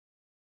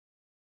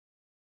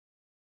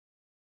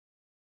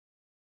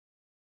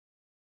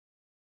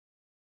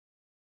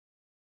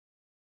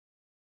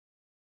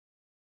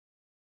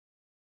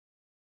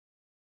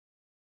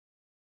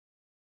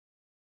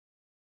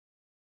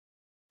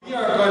We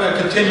are going to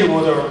continue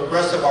with the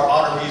rest of our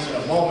honorees in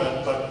a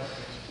moment, but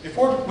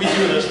before we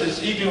do this,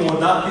 this evening will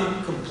not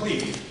be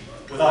complete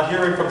without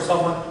hearing from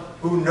someone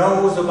who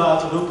knows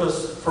about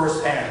lupus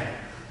firsthand.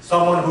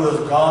 Someone who has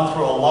gone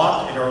through a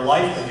lot in her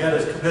life and yet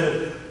has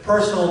committed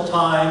personal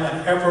time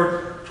and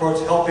effort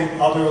towards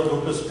helping other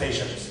lupus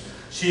patients.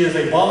 She is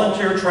a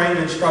volunteer-trained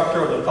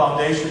instructor of the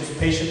Foundation's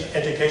patient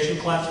education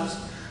classes,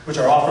 which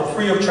are offered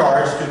free of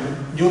charge to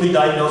newly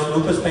diagnosed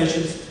lupus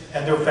patients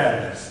and their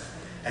families.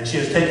 And she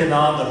has taken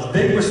on the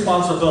big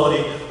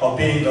responsibility of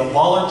being the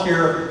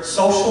volunteer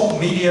social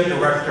media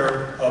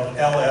director of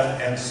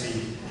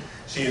LFNC.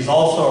 She is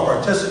also a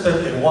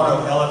participant in one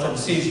of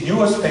LFNC's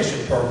newest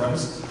patient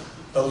programs,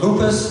 the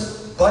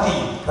Lupus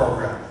Buddy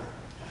Program.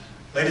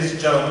 Ladies and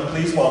gentlemen,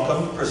 please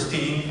welcome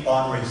Christine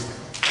von Raesfeld.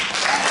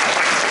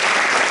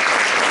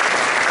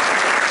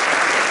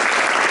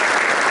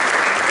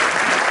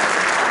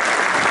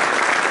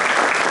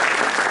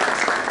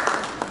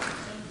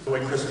 The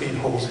way Christine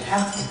holds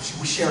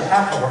we share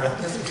half of our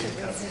ethnicity.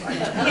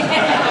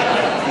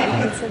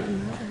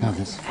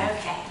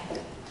 Okay.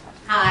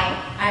 Hi,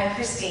 I'm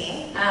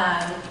Christine.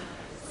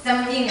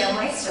 Some of you know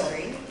my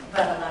story,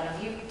 but a lot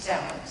of you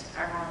don't.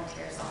 Our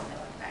volunteers all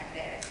know it back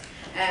there.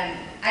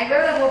 I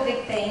wrote a whole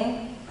big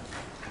thing,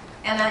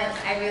 and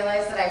I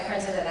realized that I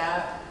printed it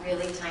out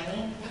really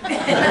tiny,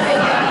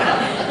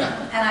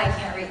 and I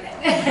can't read it.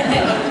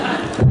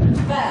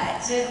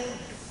 But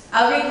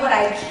I'll read what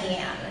I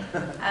can.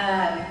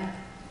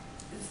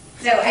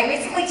 So I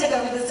recently took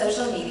over the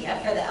social media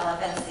for the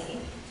LFNC,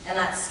 and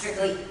that's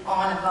strictly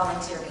on a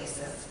volunteer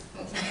basis.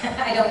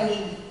 I don't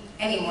need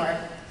any more.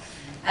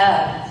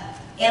 And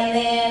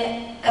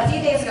then a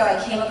few days ago,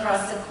 I came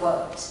across a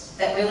quote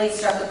that really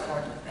struck a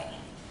chord with me.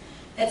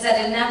 It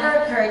said, "It never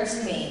occurred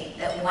to me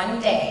that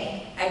one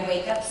day I'd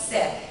wake up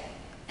sick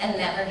and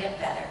never get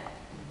better."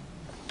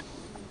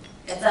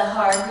 It's a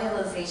hard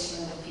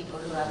realization with people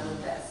who have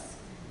lupus.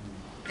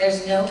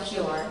 There's no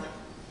cure,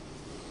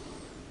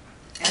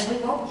 and we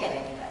won't get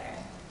any better.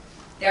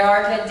 There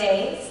are good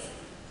days.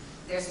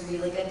 There's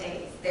really good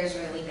days. There's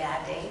really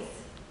bad days.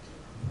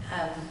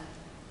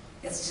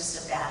 It's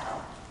just a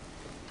battle.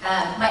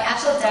 My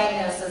actual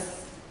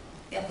diagnosis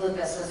of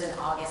lupus was in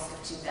August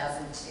of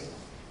 2002.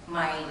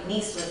 My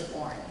niece was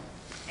born,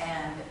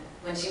 and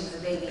when she was a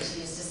baby, she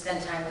used to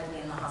spend time with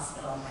me in the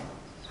hospital, in my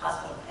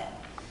hospital bed.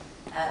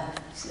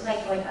 She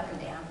liked going up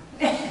and down.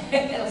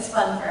 It was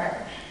fun for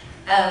her.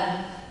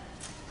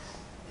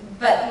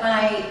 But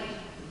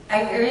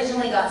I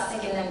originally got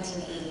sick in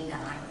 1989.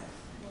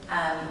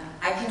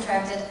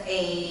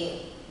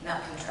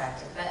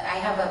 I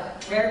have a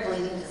rare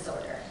bleeding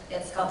disorder.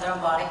 It's called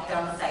thrombotic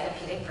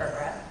thrombocytopenic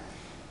purpura.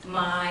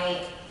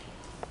 My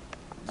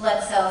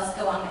blood cells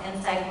go on the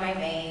inside of my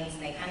veins,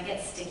 and they kind of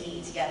get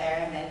sticky together,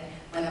 and then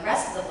when the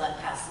rest of the blood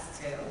passes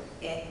through,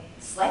 it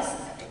slices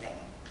everything.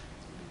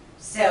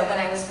 So when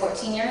I was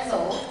 14 years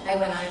old, I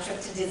went on a trip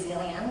to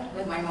Disneyland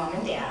with my mom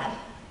and dad,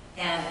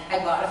 and I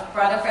brought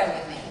a friend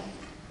with me.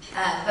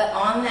 But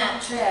on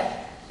that trip,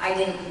 I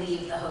didn't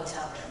leave the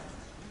hotel room.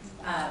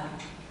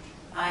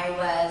 I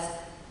was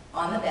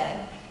on the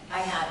bed. I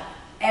had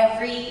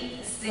every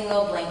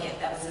single blanket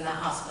that was in that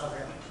hospital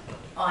room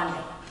on me.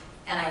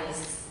 And I was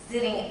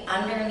sitting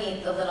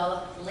underneath the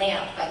little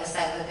lamp by the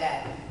side of the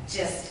bed,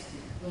 just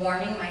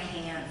warming my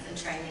hands and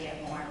trying to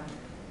get warm.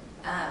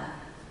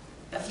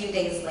 A few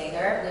days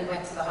later, we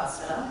went to the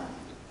hospital,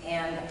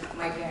 and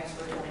my parents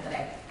were told that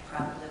I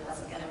probably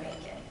wasn't going to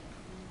make it.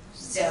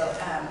 So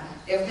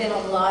there have been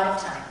a lot of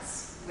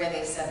times where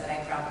they've said that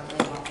I probably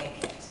won't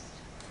make it.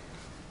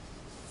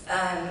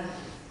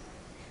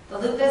 The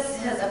lupus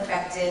has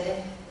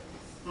affected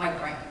my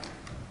brain.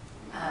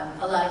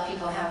 A lot of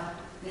people have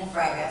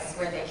nephritis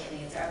where their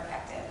kidneys are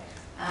affected.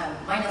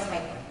 Mine is my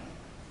brain.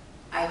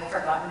 I've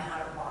forgotten how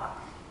to walk.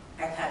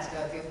 I've had to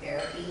go through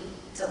therapy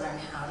to learn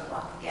how to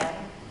walk again.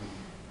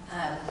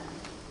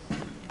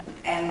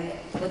 And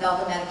with all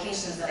the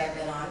medications that I've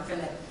been on from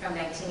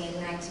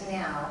 1989 to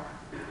now,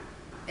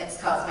 it's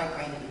caused my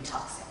brain to be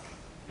toxic.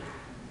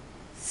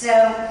 So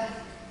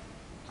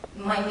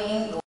my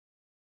main goal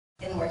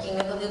in working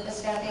with the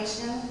Lupus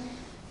Foundation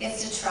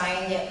is to try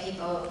and get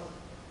people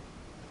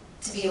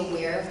to be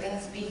aware of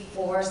things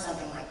before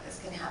something like this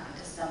can happen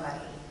to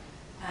somebody.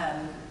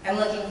 I'm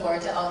looking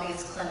forward to all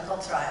these clinical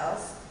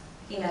trials.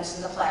 He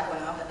mentioned the plaque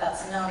one, but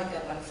that's not a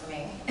good one for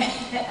me.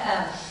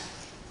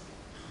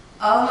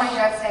 All my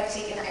drugs I've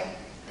taken, I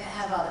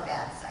have all the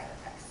bad side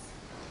effects.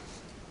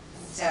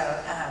 So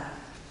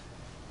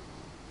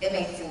it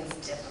makes things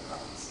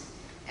difficult.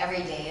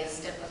 Every day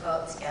is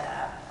difficult to get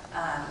up.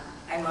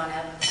 I'm on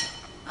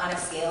a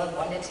scale of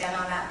 1 to 10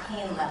 on that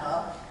pain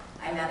level.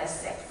 I'm at a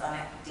 6 on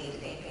a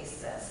day-to-day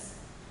basis.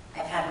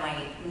 I've had my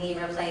knee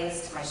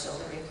replaced, my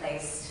shoulder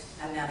replaced,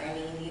 another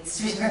knee needs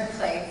to be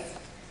replaced.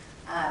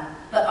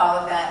 But all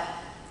of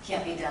that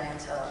can't be done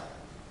until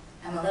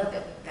I'm a little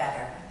bit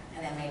better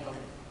and I'm able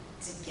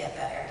to get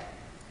better.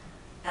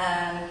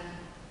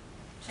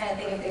 Trying to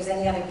think if there's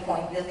any other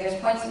point. There's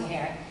points in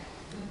here.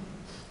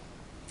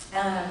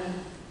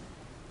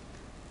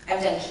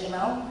 I've done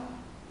chemo,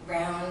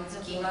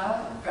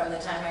 chemo from the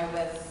time I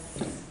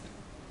was,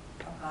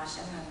 oh gosh,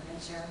 I'm not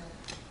even sure,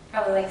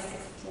 probably like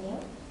 16.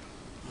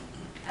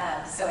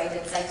 So I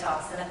did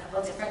Cytoxin a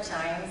couple different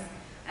times.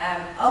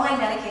 All my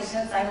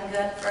medications, I'm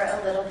good for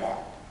a little bit.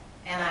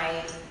 And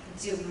I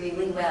do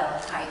really well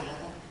at hiding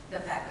the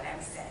fact that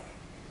I'm sick.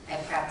 I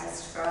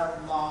practiced for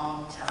a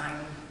long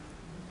time.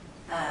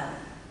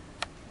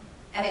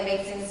 And it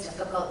makes things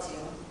difficult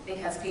too,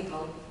 because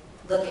people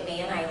look at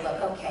me and I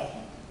look okay.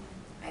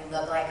 I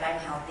look like I'm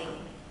healthy.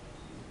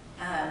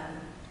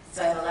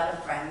 So I have a lot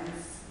of friends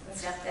and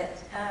stuff that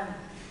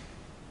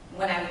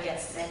when I would get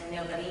sick,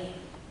 nobody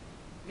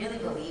really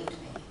believed me.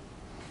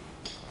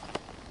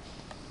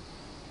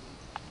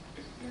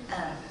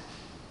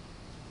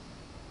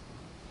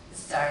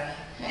 Sorry.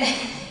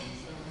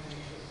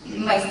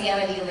 My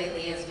sanity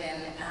lately has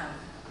been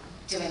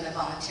doing the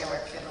volunteer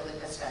work for the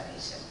Lupus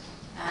Foundation.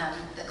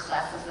 The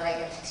classes that I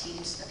get to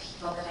teach, the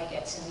people that I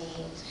get to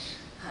meet,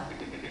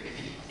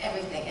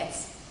 everything.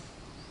 It's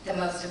the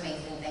most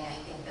amazing thing I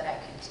think that I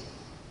could do.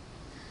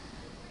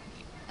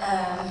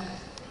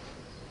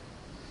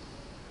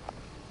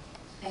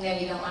 I know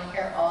you don't want to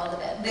hear all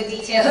the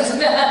details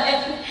about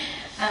it.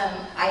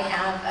 I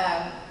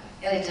have,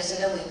 in addition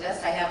to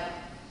lupus, I have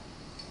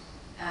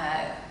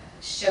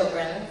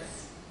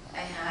Sjogren's, I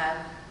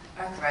have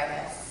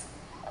arthritis,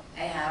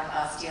 I have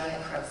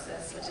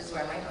osteonecrosis, which is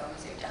where my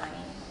bones are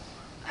dying.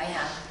 I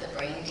have the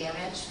brain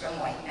damage from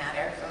white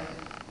matter from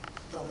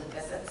the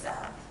lupus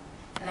itself,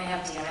 and I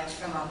have damage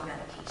from all the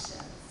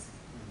medications.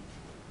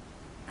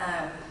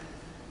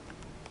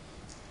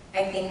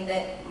 I think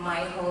that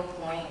my whole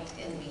point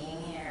in being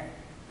here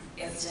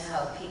is to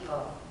help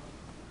people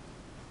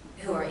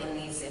who are in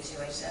these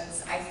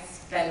situations. I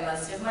spend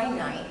most of my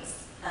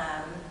nights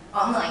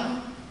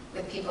online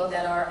with people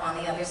that are on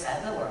the other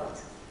side of the world,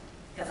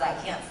 because I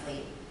can't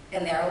sleep,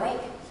 and they're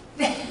awake.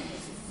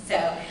 So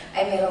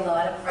I made a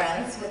lot of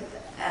friends with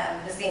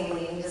the same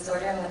bleeding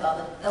disorder and with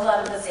a lot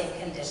of the same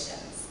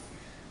conditions.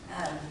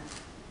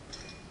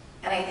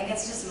 And I think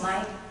it's just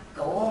my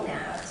goal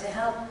now to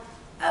help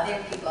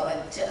other people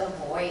and to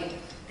avoid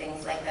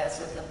things like this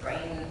with the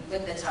brain,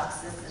 with the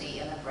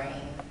toxicity in the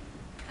brain.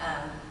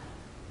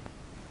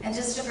 And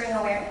just to bring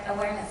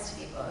awareness to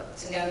people,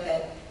 to know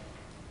that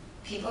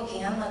people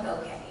can look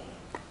okay,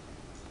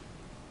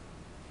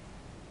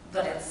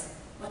 but it's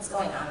what's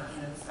going on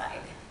inside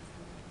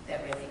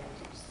that really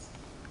matters.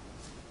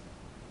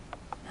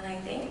 And I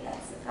think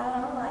that's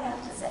about all I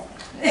have to say.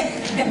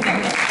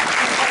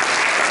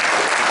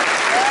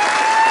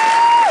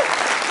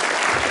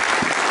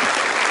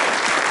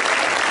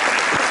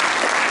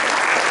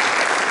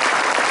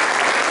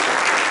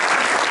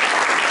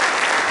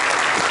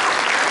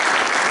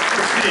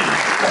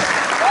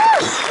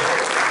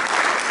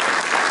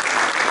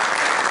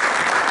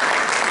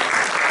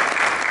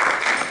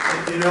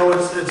 You know,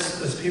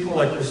 it's people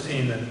like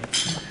Christine that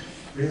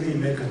really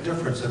make a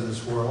difference in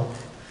this world.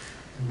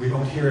 And we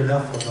don't hear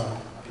enough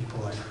about people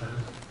like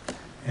that.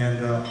 And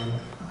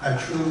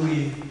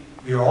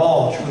we are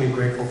all truly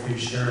grateful for you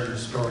sharing your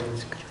story.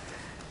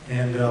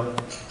 And, you know,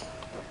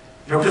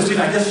 Christine,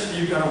 I guess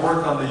you're going to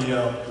work on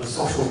the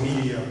social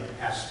media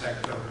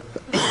aspect of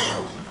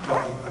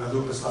the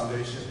Lupus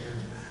Foundation here.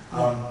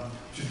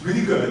 Which is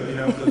really good, you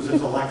know, because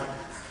there's a lot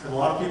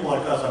of people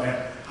like us. I mean,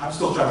 I'm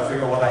still trying to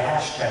figure out what a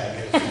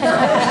hashtag is.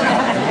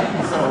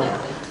 So,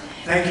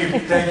 thank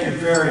you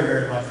very,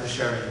 very much for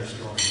sharing your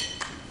story.